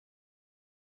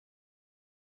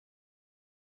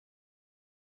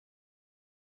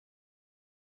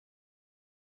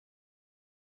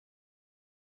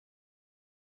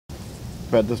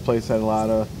bet this place had a lot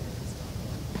of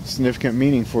significant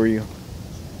meaning for you.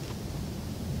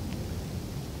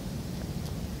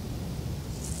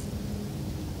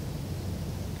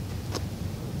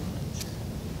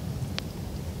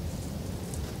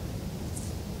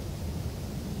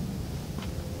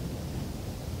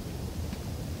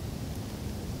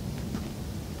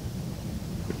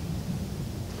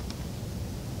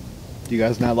 Do you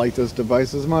guys not like this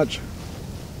device as much?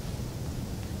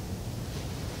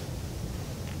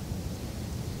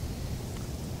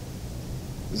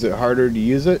 Is it harder to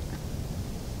use it?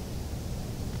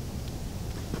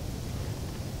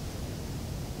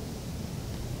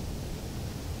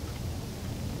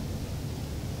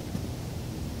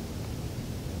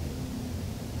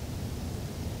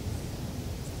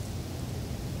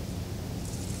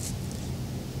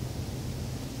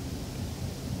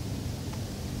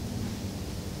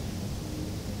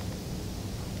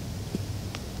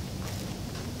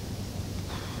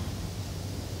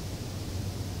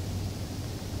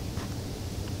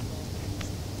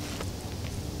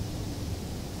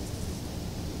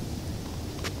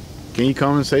 Can you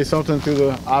come and say something through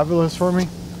the Ovilus for me?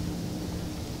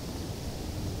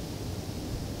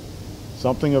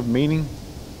 Something of meaning?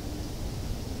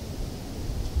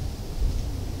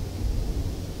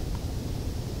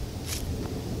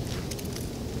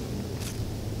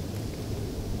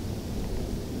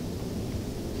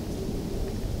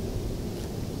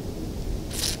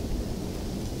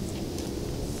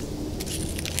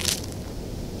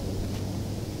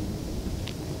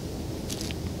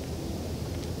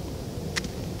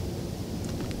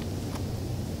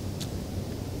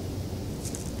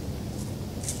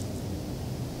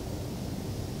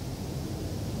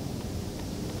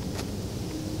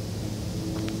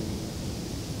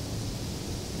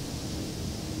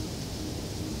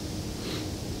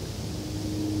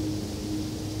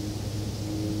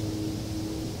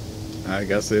 I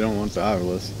guess they don't want the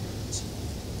Ovilus.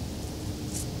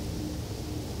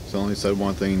 It's only said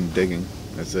one thing, digging.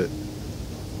 That's it.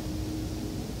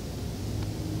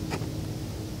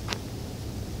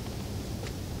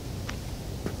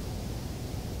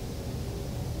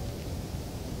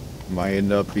 Might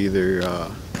end up either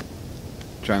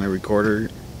trying to record her,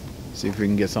 see if we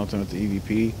can get something with the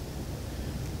EVP,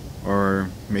 or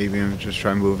maybe I'm just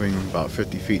try moving about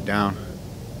 50 feet down.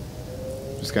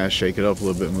 Just kind of shake it up a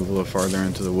little bit, move a little farther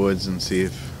into the woods and see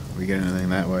if we get anything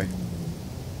that way.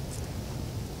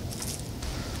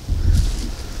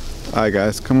 Alright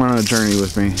guys, come on a journey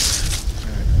with me.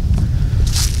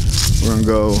 We're gonna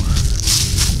go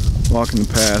walking the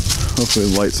path. Hopefully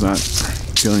the light's not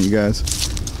killing you guys.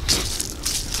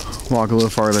 Walk a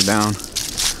little farther down.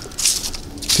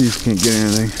 See if we can't get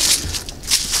anything.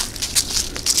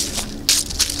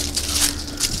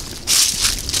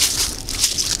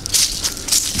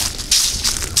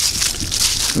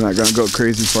 We're not gonna go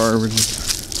crazy far, we're just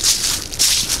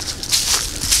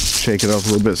shake it up a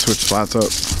little bit, switch spots up.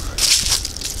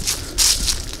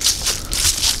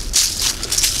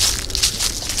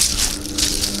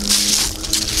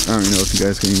 I don't even know if you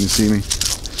guys can even see me,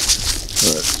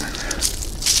 but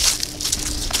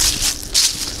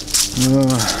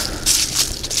I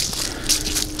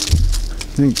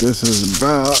think this is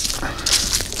about,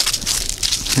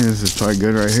 this is probably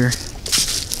good right here.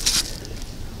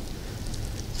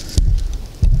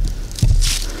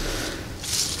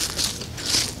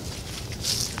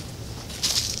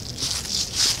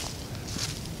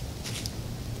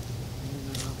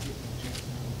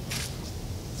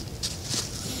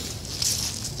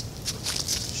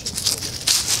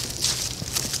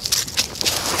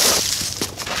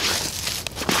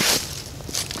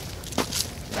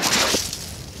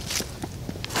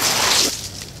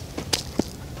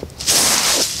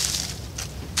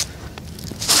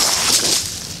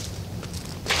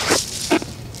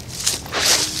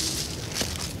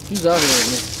 Who's out here with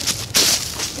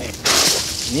me? Hey.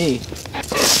 Me?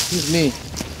 Who's me?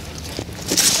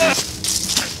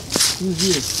 Who's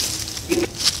you?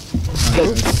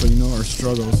 Alright guys, so you know our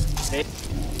struggles.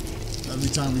 Every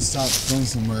time we stop going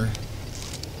somewhere,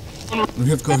 we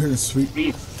have to go here and sweep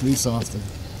police off the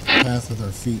path with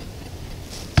our feet.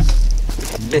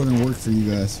 We put in work for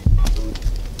you guys.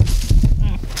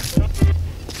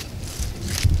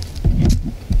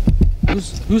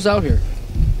 Who's out here?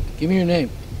 Give me your name.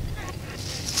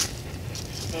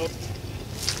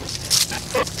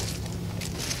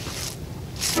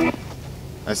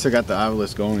 I still got the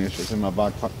Ovilus going, it's just in my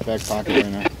back pocket right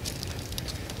now.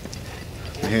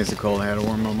 My hands are cold, I had to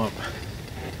warm them up.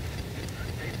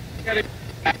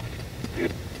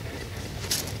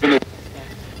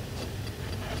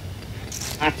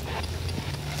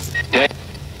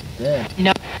 Yeah.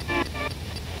 No.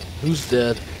 Who's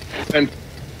dead? And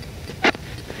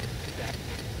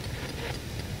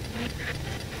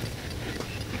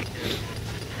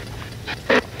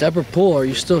Deborah Poole, are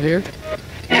you still here?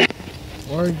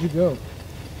 Where did you go?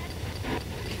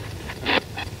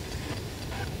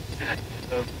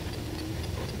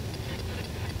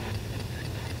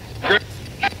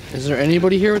 Is there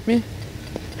anybody here with me?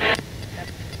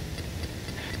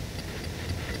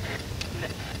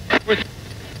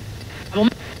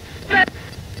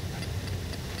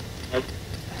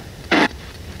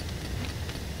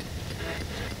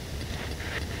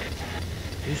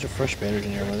 These are fresh batteries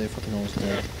in here. Why are they fucking almost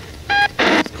dead?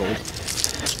 It's cold.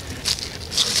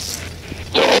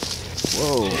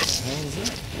 Whoa.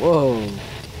 Whoa.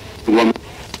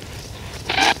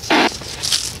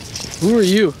 Who are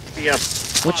you? yeah.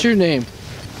 What's your name?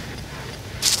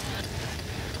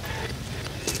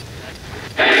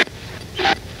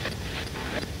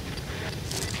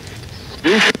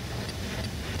 Yeah,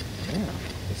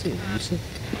 let's see. Lucy?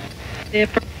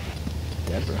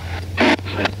 Deborah.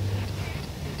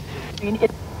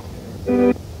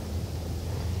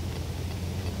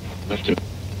 Neptune.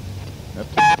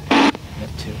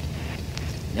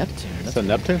 Neptune. Is that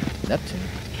Neptune? Neptune.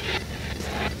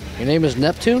 Your name is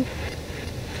Neptune?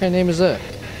 What kind of name is that?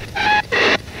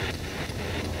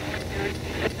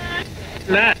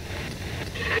 Matt.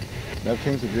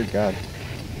 Neptune's a good god.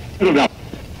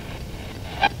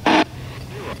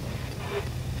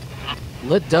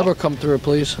 Let Deborah come through,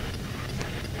 please.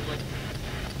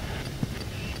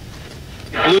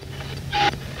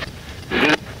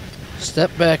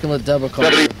 Step back and let Deborah come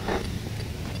through.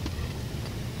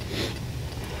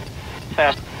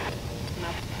 Fast.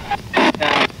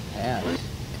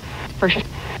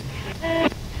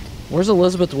 Where's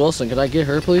Elizabeth Wilson? Can I get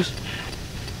her, please?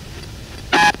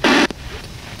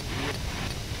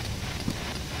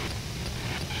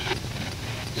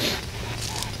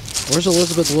 Where's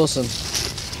Elizabeth Wilson?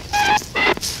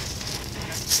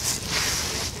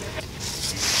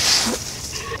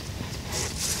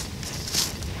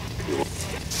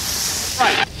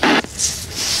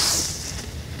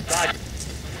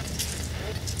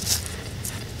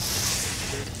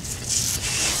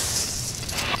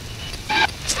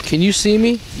 Can you see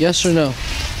me? Yes or no?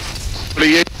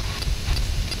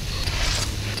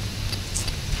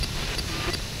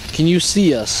 Can you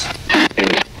see us?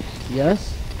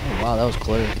 Yes? Oh, wow, that was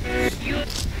clear.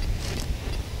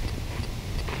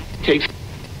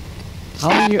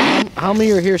 How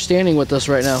many are here standing with us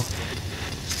right now?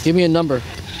 Give me a number.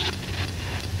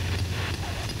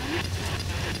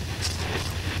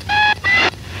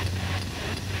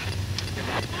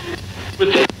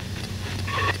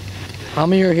 How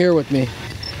many are here with me?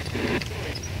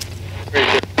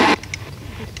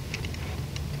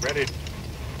 Ready.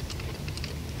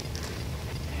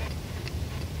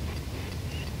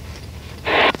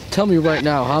 Tell me right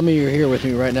now, how many are here with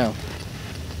me right now?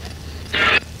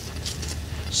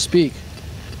 Speak.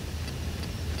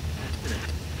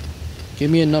 Give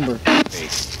me a number.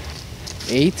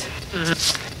 8?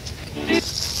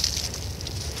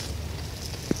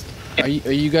 Are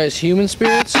you guys human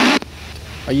spirits?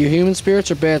 Are you human spirits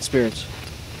or bad spirits?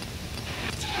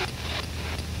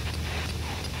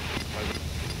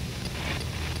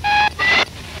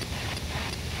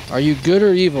 Are you good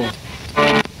or evil?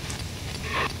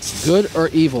 Good or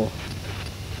evil?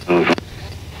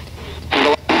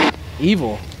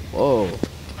 Evil. Whoa.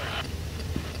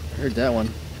 Heard that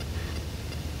one.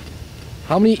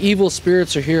 How many evil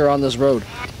spirits are here on this road?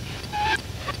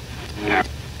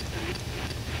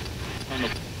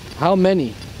 How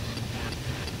many?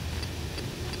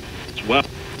 12.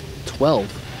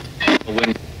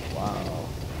 12. Wow.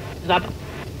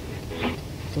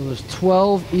 So there's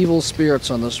 12 evil spirits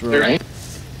on this road.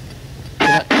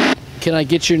 Can I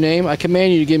get your name? I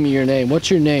command you to give me your name. What's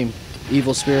your name,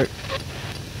 evil spirit?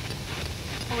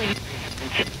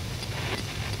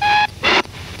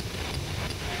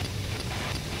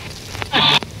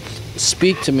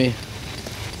 Speak to me.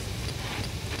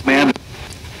 Man.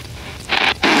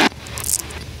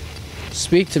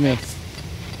 Speak to me.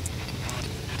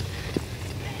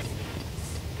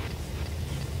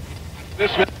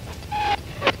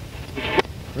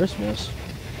 Christmas?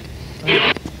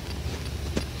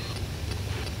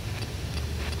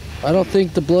 I don't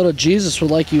think the blood of Jesus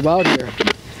would like you out here.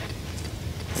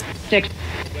 6.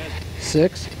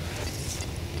 6?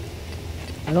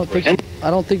 I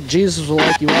don't think Jesus will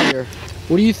like you out here.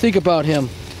 What do you think about him?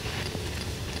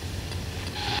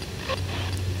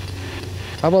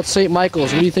 How about St.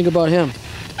 Michael's? What do you think about him?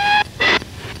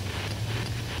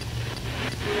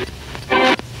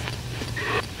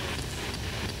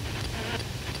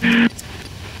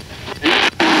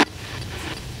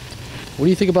 What do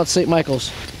you think about St.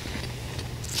 Michael's?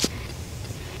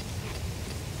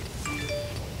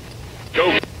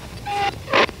 Joke.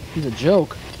 He's a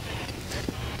joke.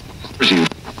 Did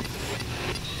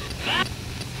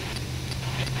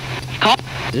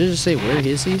it just say where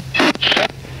is he?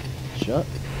 Shut.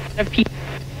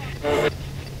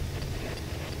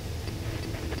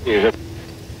 Yeah.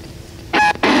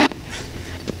 What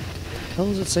the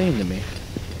hell is it saying to me?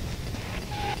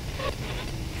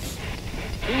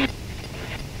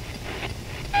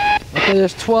 Okay,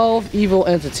 there's 12 evil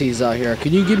entities out here.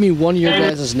 Can you give me one of your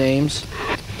guys' names?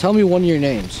 Tell me one of your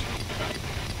names.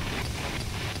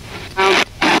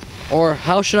 Or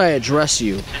how should I address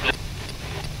you?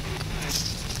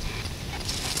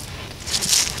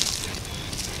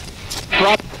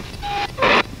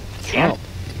 Trump.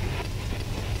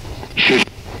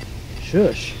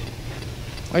 Shush.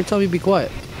 Why you tell me to be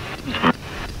quiet?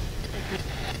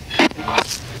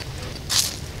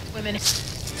 Women.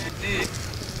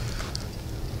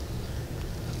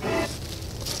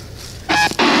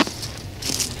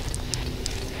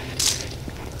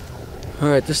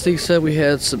 Alright, this thing said we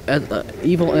had some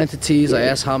evil entities. I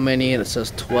asked how many, and it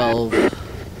says 12.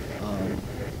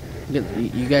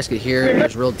 You guys could hear it.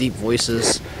 There's real deep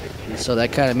voices. So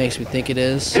that kind of makes me think it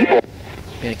is. And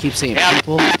it keeps saying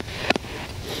people.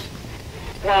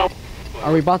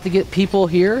 Are we about to get people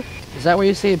here? Is that why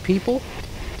you're saying people?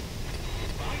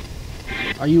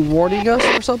 Are you warning us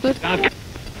or something?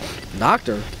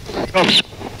 Doctor?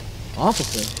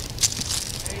 Officer?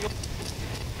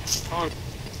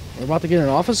 We're about to get an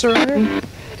officer in here?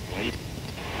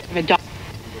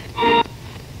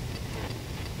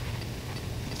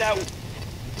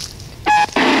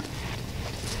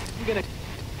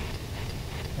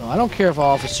 No, I don't care if an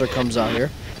officer comes out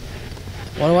here.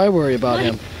 Why do I worry about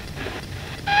him?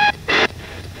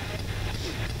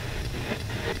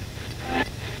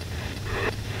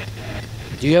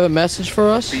 Do you have a message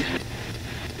for us?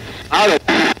 Holler.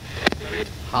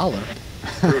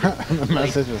 The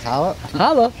message is holla.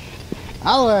 Holla.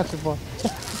 Holla at the boy.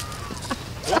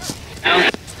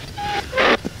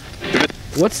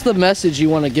 What's the message you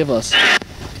want to give us?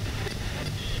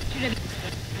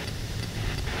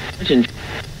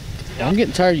 I'm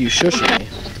getting tired of you shushing me.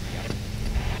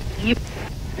 You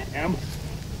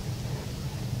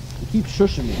keep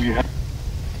shushing me.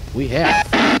 We have.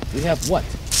 We have what?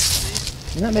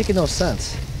 You're not making no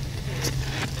sense.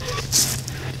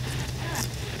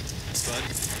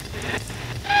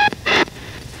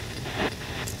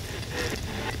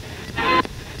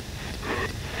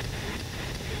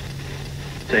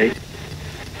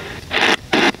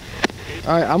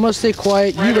 Alright, I'm gonna stay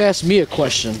quiet. You ask me a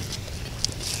question.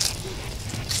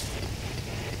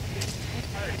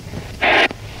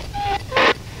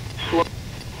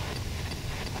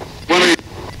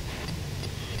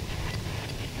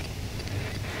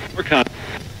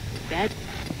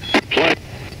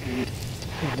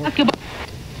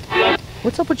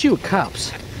 What's up with you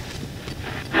cops?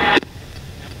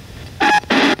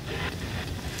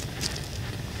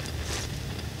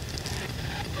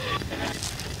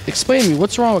 Explain to me,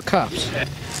 what's wrong with cops?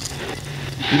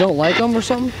 You don't like them or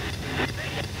something?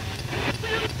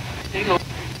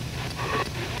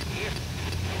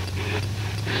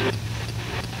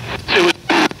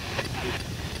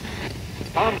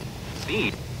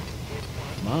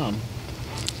 Mom.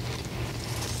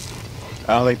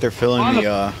 I don't think they're filling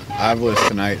the obelisk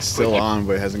tonight. It's still on,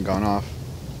 but it hasn't gone off.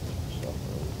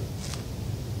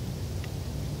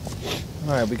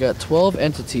 Alright, we got 12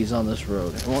 entities on this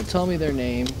road. They won't tell me their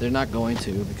name. They're not going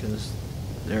to because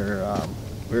they're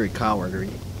very cowardly.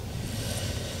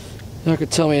 They're not going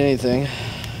to tell me anything.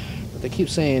 But they keep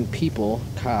saying people,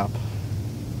 cop.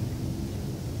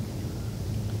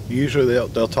 Usually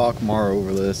they'll talk more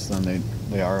over this than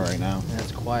they are right now.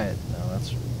 That's quiet. No,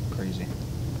 that's crazy.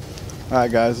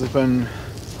 Alright guys, it's been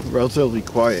relatively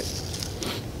quiet.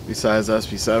 Besides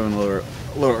SB7 a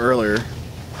little earlier.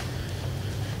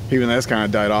 Even that's kind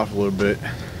of died off a little bit.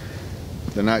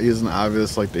 They're not using the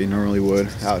obvious like they normally would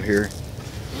out here.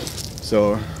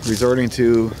 So, resorting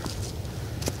to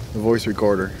the voice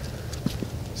recorder.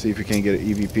 See if you can get an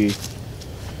EVP.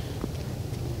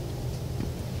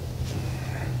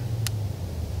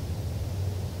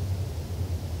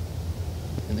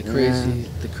 And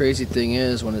the crazy thing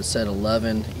is, when it said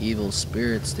 11 evil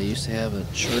spirits, they used to have a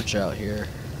church out here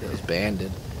that was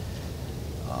banded.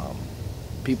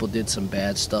 People did some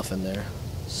bad stuff in there,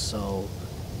 so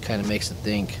kind of makes it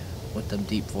think with them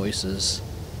deep voices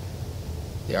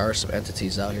there are some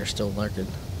entities out here still lurking.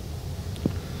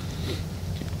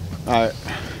 Alright,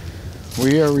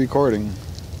 we are recording.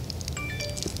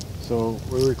 So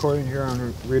we're recording here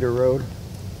on Reader Road.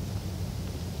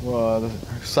 Well, the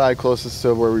side closest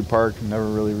to where we park, never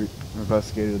really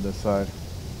investigated this side.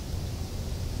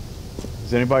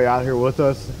 Is anybody out here with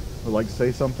us would like to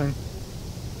say something?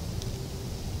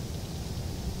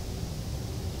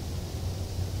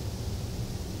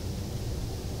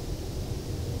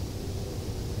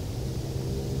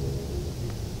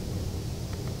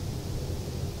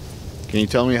 Can you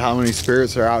tell me how many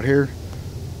spirits are out here?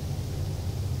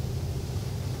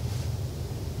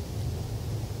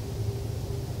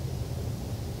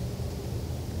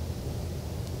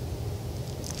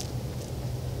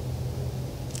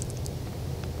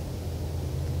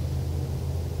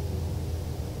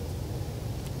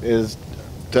 Is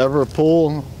Deborah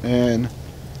Poole and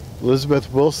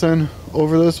Elizabeth Wilson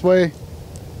over this way?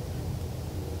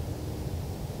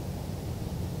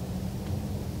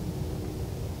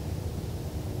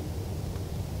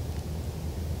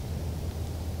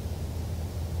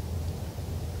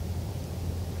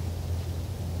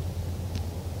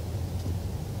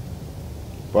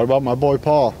 What about my boy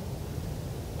Paul?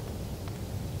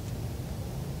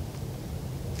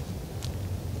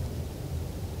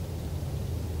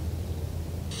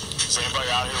 Is anybody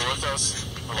out here with us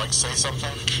would like to say something?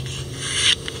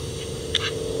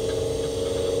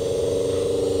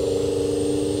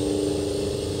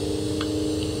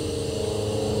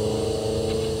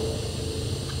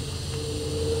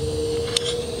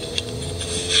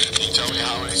 Can you tell me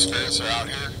how many spirits are out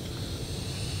here?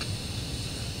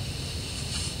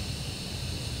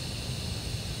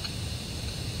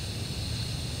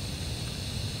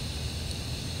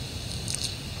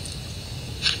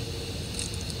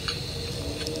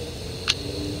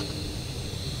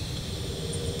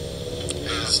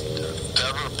 Is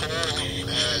Deborah Poole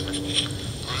and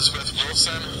Elizabeth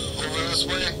Wilson over this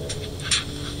way?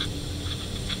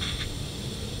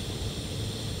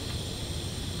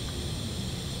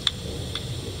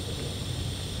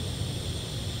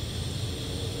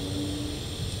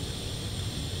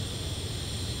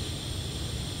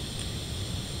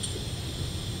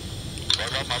 What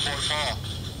about my boy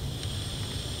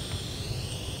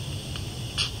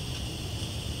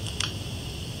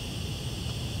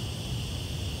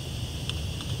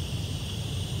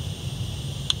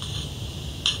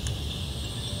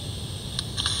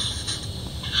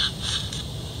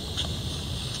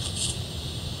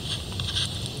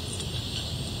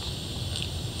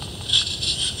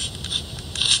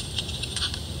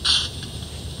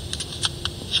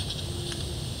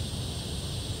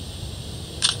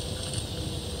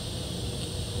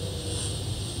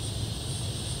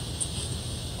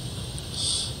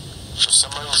If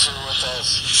somebody's here with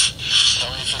us,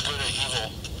 tell me if you're good or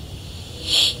evil.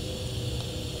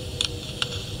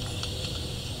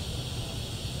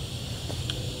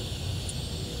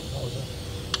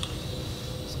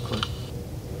 It's clear.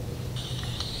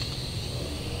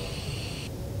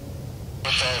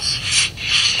 With us,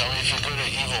 tell me if you're good or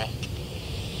evil.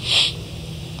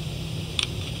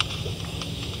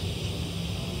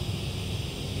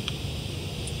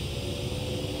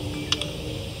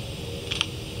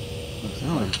 It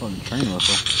sounds like a fucking train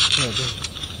whistle. Yeah, it did.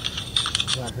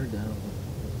 Yeah, I heard that.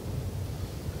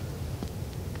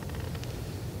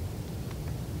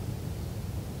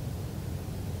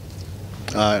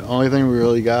 Only thing we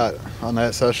really got on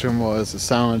that session was the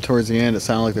sound towards the end. It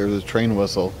sounded like there was a train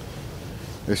whistle.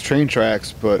 There's train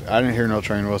tracks, but I didn't hear no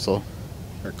train whistle.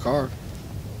 Or car.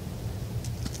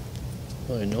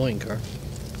 Really annoying car.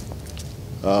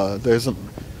 There's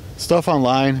stuff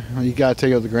online. You gotta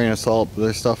take it with a grain of salt. But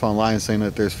there's stuff online saying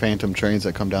that there's phantom trains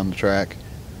that come down the track.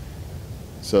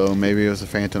 So maybe it was a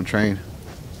phantom train.